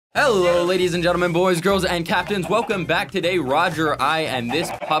Hello, ladies and gentlemen, boys, girls, and captains. Welcome back. Today, Roger, I, and this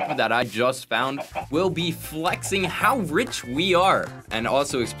pup that I just found will be flexing how rich we are and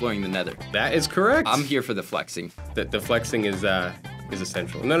also exploring the Nether. That is correct. I'm here for the flexing. The flexing is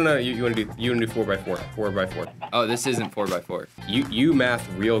essential. No. You want to do 4x4. 4x4. Oh, this isn't 4x4. You math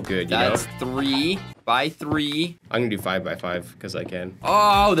real good. That's 3x3. I'm gonna do 5x5 because I can.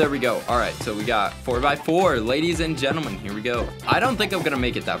 Oh, there we go. All right, so we got 4x4, ladies and gentlemen. Here we go. I don't think I'm gonna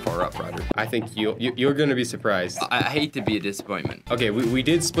make it that far up, Roger. I think you're gonna be surprised. I hate to be a disappointment. Okay, we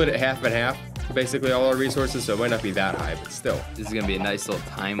did split it half and half, basically all our resources, so it might not be that high, but still. This is gonna be a nice little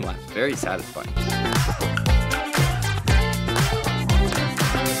time lapse. Very satisfying.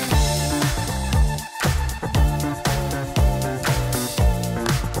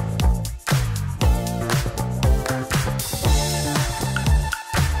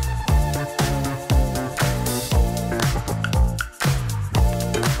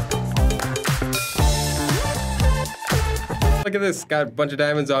 Look at this, got a bunch of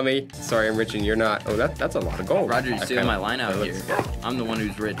diamonds on me. Sorry, I'm rich and you're not. Oh, that's a lot of gold. Roger, you're stealing my line out here. I'm the one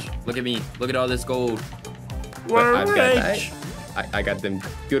who's rich. Look at me. Look at all this gold. We're rich. I got them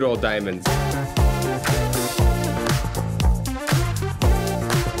good old diamonds.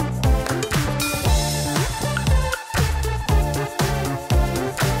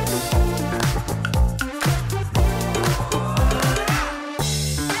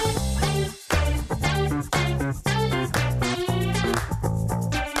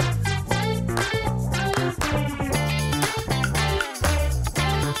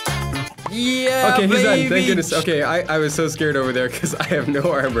 Yeah, okay, he's baby. done. Thank goodness. Okay, I was so scared over there because I have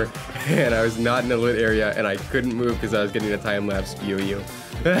no armor and I was not in a lit area and I couldn't move because I was getting a time lapse view.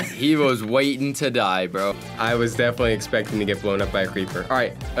 He was waiting to die, bro. I was definitely expecting to get blown up by a creeper. All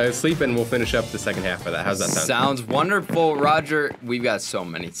right, sleep and we'll finish up the second half of that. How's that sound? Sounds wonderful, Roger. We've got so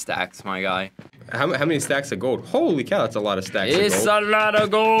many stacks, my guy. How many stacks of gold? Holy cow, that's a lot of stacks of gold. It's a lot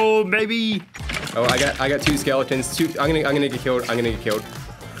of gold, baby. Oh, I got two skeletons. I'm gonna get killed. I'm gonna get killed.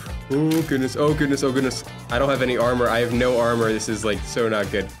 Oh goodness, oh goodness, oh goodness. I don't have any armor. I have no armor. This is like so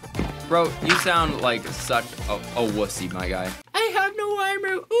not good. Bro, you sound like such a wussy, my guy. I have no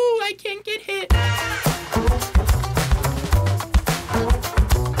armor. Ooh, I can't get hit.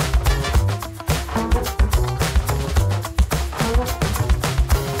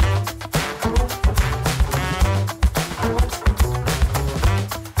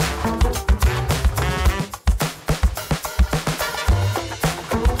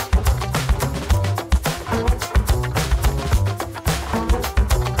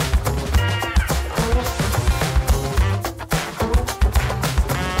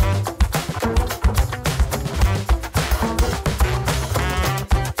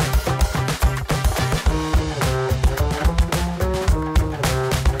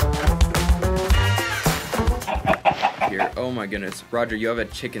 Oh my goodness. Roger, you have a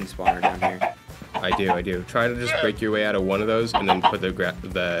chicken spawner down here. I do. Try to just break your way out of one of those and then put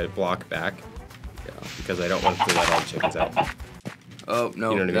the block back. Yeah, because I don't want to let all the chickens out. Oh,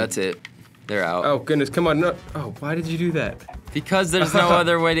 no, you know what I mean? That's it. They're out. Oh, goodness, come on. No. Oh, why did you do that? Because there's no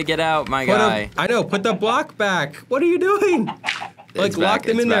other way to get out, my guy. I know, put the block back. What are you doing? Like, lock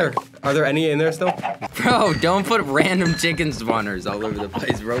them in there. Are there any in there still? Bro, don't put random chicken spawners all over the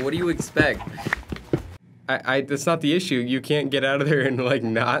place, bro. What do you expect? That's not the issue. You can't get out of there and like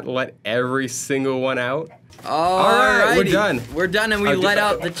not let every single one out. All right, we're done. We're done, and we let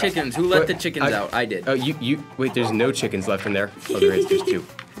out the chickens. Who let the chickens out? I did. Oh, wait. There's no chickens left in there. Oh, there is. There's two.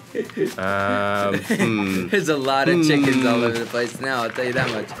 There's a lot of chickens all over the place now. I'll tell you that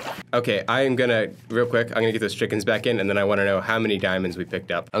much. Okay, I am gonna real quick. I'm gonna get those chickens back in, and then I want to know how many diamonds we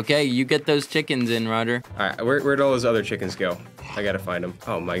picked up. Okay, you get those chickens in, Roger. All right, where'd all those other chickens go? I gotta find them.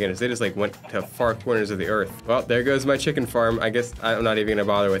 Oh my goodness, they just like went to far corners of the earth. Well, there goes my chicken farm. I guess I'm not even gonna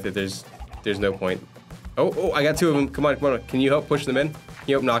bother with it. There's no point. Oh, I got two of them. Come on. Can you help push them in? Can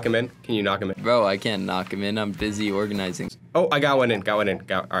you help knock them in? Can you knock them in? Bro, I can't knock them in. I'm busy organizing. Oh, I got one in.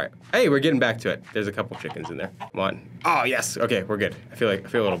 All right. Hey, we're getting back to it. There's a couple chickens in there. Come on. Oh, yes. Okay, we're good. I feel a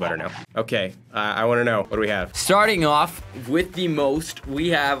little better now. Okay, I want to know. What do we have? Starting off with the most, we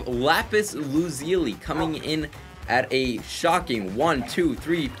have Lapis Lazuli coming in at a shocking 1, 2,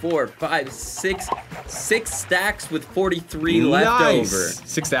 3, 4, 5, 6 stacks with 43 left over.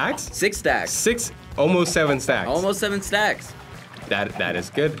 6 stacks? 6 stacks. Almost 7 stacks. Almost 7 stacks. That is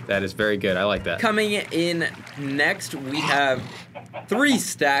good. That is very good. I like that. Coming in next, we have 3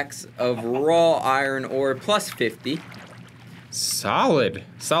 stacks of raw iron ore plus 50. Solid.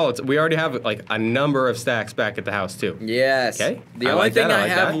 We already have like a number of stacks back at the house too. Yes. Okay. The only thing I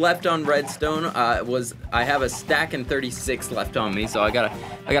have left on redstone was I have a stack and 36 left on me, so I got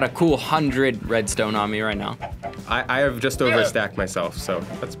a cool 100 redstone on me right now. I have just over a stack myself, so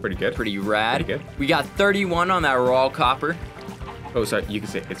that's pretty good. Pretty rad. Pretty good. We got 31 on that raw copper. Oh, sorry. You can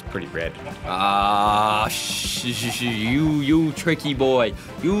say it's pretty red. You tricky boy.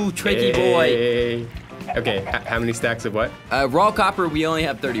 You tricky boy. Okay, how many stacks of what? Raw copper, we only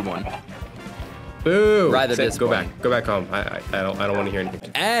have 31. Boo! Rather Go back home. I don't want to hear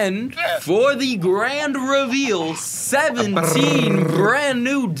anything. And for the grand reveal, 17 brand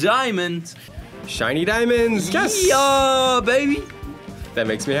new diamonds. Shiny diamonds! Yes! Yeah, baby! That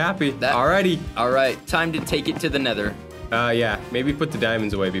makes me happy. Alrighty. Alright, time to take it to the nether. Yeah, maybe put the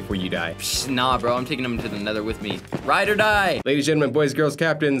diamonds away before you die. Psh, nah, bro, I'm taking them to the nether with me. Ride or die! Ladies, gentlemen, boys, girls,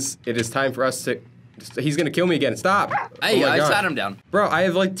 captains, it is time for us to... He's gonna kill me again. Stop! Hey, I sat him down. Bro, I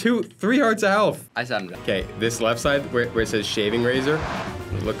have like 3 hearts of health. I sat him down. Okay, this left side where it says shaving razor.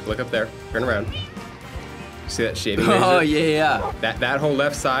 Look up there. Turn around. See that shaving razor? Oh yeah. That whole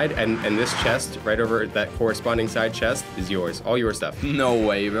left side and this chest right over that corresponding side chest is yours. All your stuff. No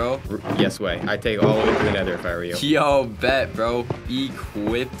way, bro. Yes way. I take all the way to the nether if I were you. Yo, bet, bro.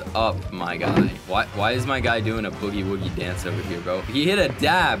 Equipped up, my guy. Why is my guy doing a boogie woogie dance over here, bro? He hit a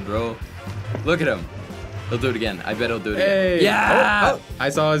dab, bro. Look at him. He'll do it again. I bet he'll do it again. Yeah! Oh, I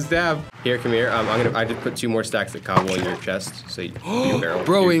saw his dab. Here, come here. I just put 2 more stacks of cobble in your chest, so you barrel.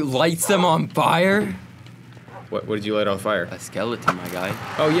 Bro, it lights them on fire? What did you light on fire? A skeleton, my guy.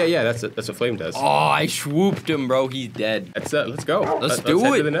 Oh yeah, that's what flame does. Oh, I swooped him, bro. He's dead. Let's go. Let's do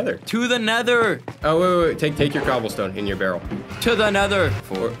head it. to the nether. To the nether. Oh wait. Take your cobblestone in your barrel. To the nether.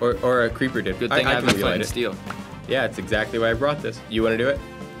 Or a creeper did. Good thing I have a flint and steel. Yeah, it's exactly why I brought this. You want to do it?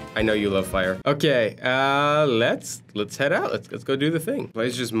 I know you love fire. Okay, let's head out. Let's go do the thing.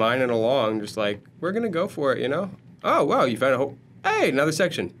 Blaze just mining along, just like we're gonna go for it, you know. Oh wow, you found a hole. Hey, another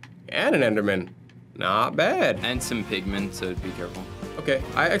section and an Enderman. Not bad. And some pigmen, so be careful. Okay,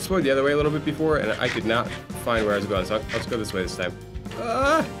 I explored the other way a little bit before, and I could not find where I was going, so let's go this way this time.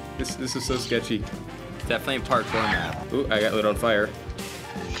 This is so sketchy. Definitely a parkour map. Ooh, I got lit on fire.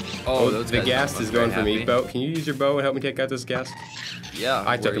 Oh, the ghast is going for me. Bow, can you use your bow and help me take out this ghast? Yeah.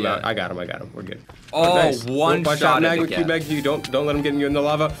 I took him out. I got him. We're good. Oh, nice. One shot at the ghast. Magma, don't let him get you in the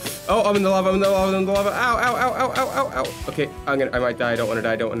lava. Oh, I'm in the lava. Ow. Okay, I might die. I don't want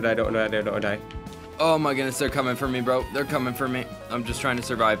to die. Oh my goodness, they're coming for me, bro. They're coming for me. I'm just trying to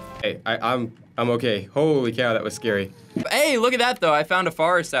survive. Hey, I'm okay. Holy cow, that was scary. Hey, look at that though. I found a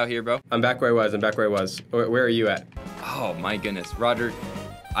forest out here, bro. I'm back where I was. Where are you at? Oh my goodness, Roger.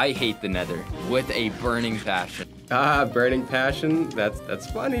 I hate the nether with a burning passion. Burning passion. That's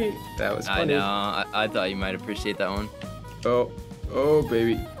funny. That was funny. I know. I thought you might appreciate that one. Oh,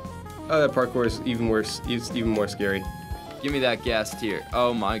 baby. Oh, that parkour is even worse. It's even more scary. Give me that gas tier.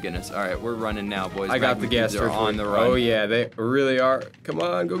 Oh my goodness. All right, we're running now, boys. I got the gas tier on the run. Oh yeah, they really are. Come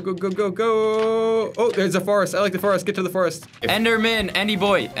on, go. Oh, there's a forest. I like the forest. Get to the forest. Enderman, Andy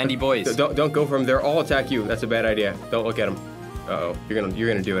boys. Don't go for them. They'll all attack you. That's a bad idea. Don't look at them. Uh-oh, you're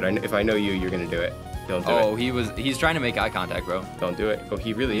gonna do it. If I know you, you're gonna do it. Don't do it. Oh, he's trying to make eye contact, bro. Don't do it. Oh,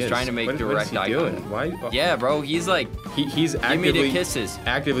 he really is. He's trying to make direct eye contact. Why? Yeah, bro. He's like, he's give me the kisses.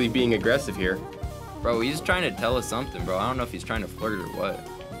 Actively being aggressive here. Bro, he's trying to tell us something, bro. I don't know if he's trying to flirt or what.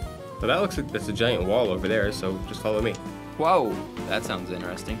 Well, that looks like that's a giant wall over there, so just follow me. Whoa, that sounds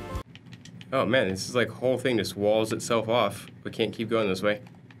interesting. Oh man, this is like whole thing just walls itself off. We can't keep going this way.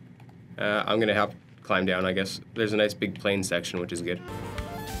 I'm gonna help climb down, I guess. There's a nice big plain section, which is good.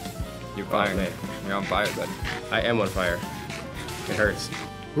 You're firing. Oh, you're on fire, bud. I am on fire. It hurts.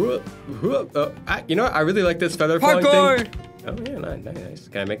 You know what? I really like this feather falling thing. Oh yeah, nice.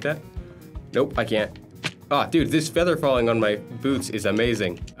 Can I make that? Nope, I can't. Oh, dude, this feather falling on my boots is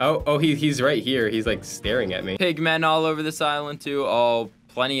amazing. Oh, he's right here. He's like staring at me. Pigmen all over this island too. Oh,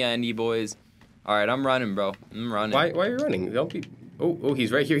 plenty of Andy boys. All right, I'm running, bro. I'm running. Why are you running? Don't be. Oh,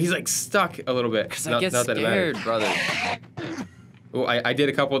 he's right here. He's like stuck a little bit. Cause I get scared, brother. Oh, I did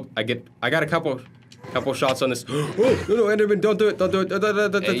a couple. I got a couple shots on this. Oh no, Enderman! Don't do it! Don't do it!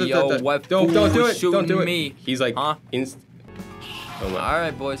 Hey, yo, what don't do it! Don't do it! Me? He's like, huh? Oh, all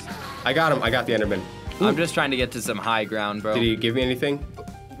right, boys. I got him. I got the Enderman. Ooh. I'm just trying to get to some high ground, bro. Did he give me anything?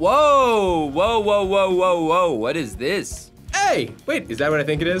 Whoa! What is this? Hey! Wait, is that what I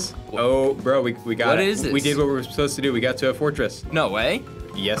think it is? Oh, bro, we got it. What is this? We did what we were supposed to do. We got to a fortress. No way.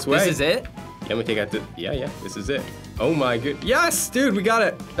 Yes way. This is it? Yeah, we take out the. Yeah. This is it. Oh my good. Yes, dude, we got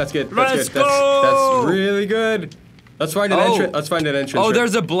it. That's good. Let's go. That's really good. Let's find an entrance. Let's find an entrance. Oh,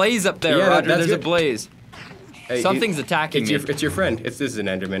 there's a blaze up there, Roger. There's a blaze. Hey, Something's attacking me. It's your friend. This is an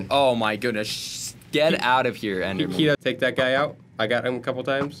Enderman. Oh my goodness. Get out of here, Enderman. He does take that guy out. I got him a couple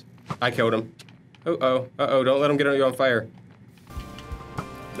times. I killed him. Uh-oh. Don't let him get you on fire.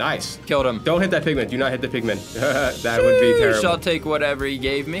 Nice. Killed him. Don't hit that pigman. Do not hit the pigman. That would be terrible. I'll take whatever he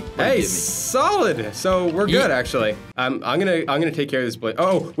gave me. Hey, solid. So we're good, actually. I'm gonna take care of this blade.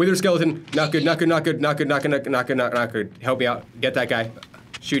 Oh, wither skeleton. Not good. Not good. Help me out. Get that guy.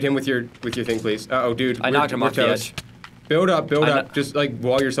 Shoot him with your thing, please. Uh-oh, dude. I knocked him off the edge. Build up. Just like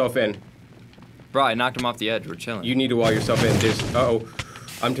wall yourself in. Bro, I knocked him off the edge. We're chilling. You need to wall yourself in. Uh-oh.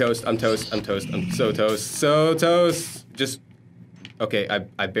 I'm toast. I'm so toast. Just. Okay,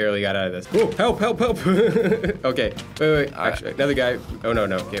 I barely got out of this. Oh, help. Okay, wait. Actually, another guy. Oh, no.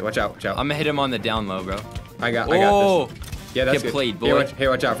 Okay, watch out. I'm gonna hit him on the down low, bro. I got this. Yeah, that's Get good. played, boy. Hey,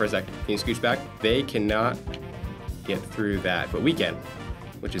 watch out for a sec. Can you scooch back? They cannot get through that, but we can,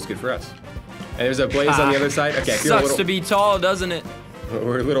 which is good for us. And there's a blaze on the other side. Okay, I feel Sucks to be tall, doesn't it?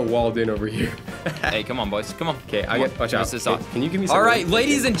 We're a little walled in over here. Hey, come on, boys. Come on. Okay, watch out. This Hey, can you give me some? All right,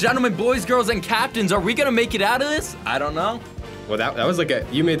 ladies and gentlemen, boys, girls, and captains, are we gonna make it out of this? I don't know. Well, that was like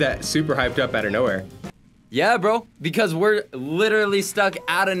you made that super hyped up out of nowhere. Yeah, bro, because we're literally stuck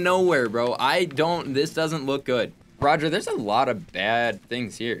out of nowhere, bro. This doesn't look good. Roger, there's a lot of bad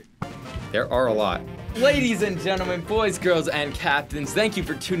things here. There are a lot. Ladies and gentlemen, boys, girls, and captains, thank you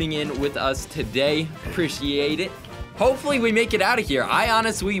for tuning in with us today. Appreciate it. Hopefully we make it out of here.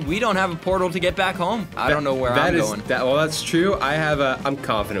 We don't have a portal to get back home. I don't know where I'm going. Well, that's true. I'm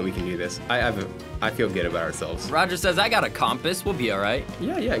confident we can do this. I feel good about ourselves. Roger says, I got a compass. We'll be all right.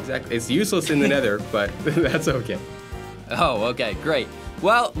 Yeah, exactly. It's useless in the nether, but that's okay. Oh, okay, great.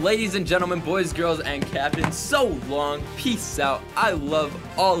 Well, ladies and gentlemen, boys, girls, and captains, so long. Peace out. I love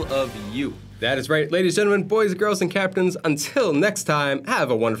all of you. That is right. Ladies, gentlemen, boys, girls, and captains, until next time,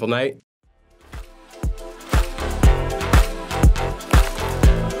 have a wonderful night.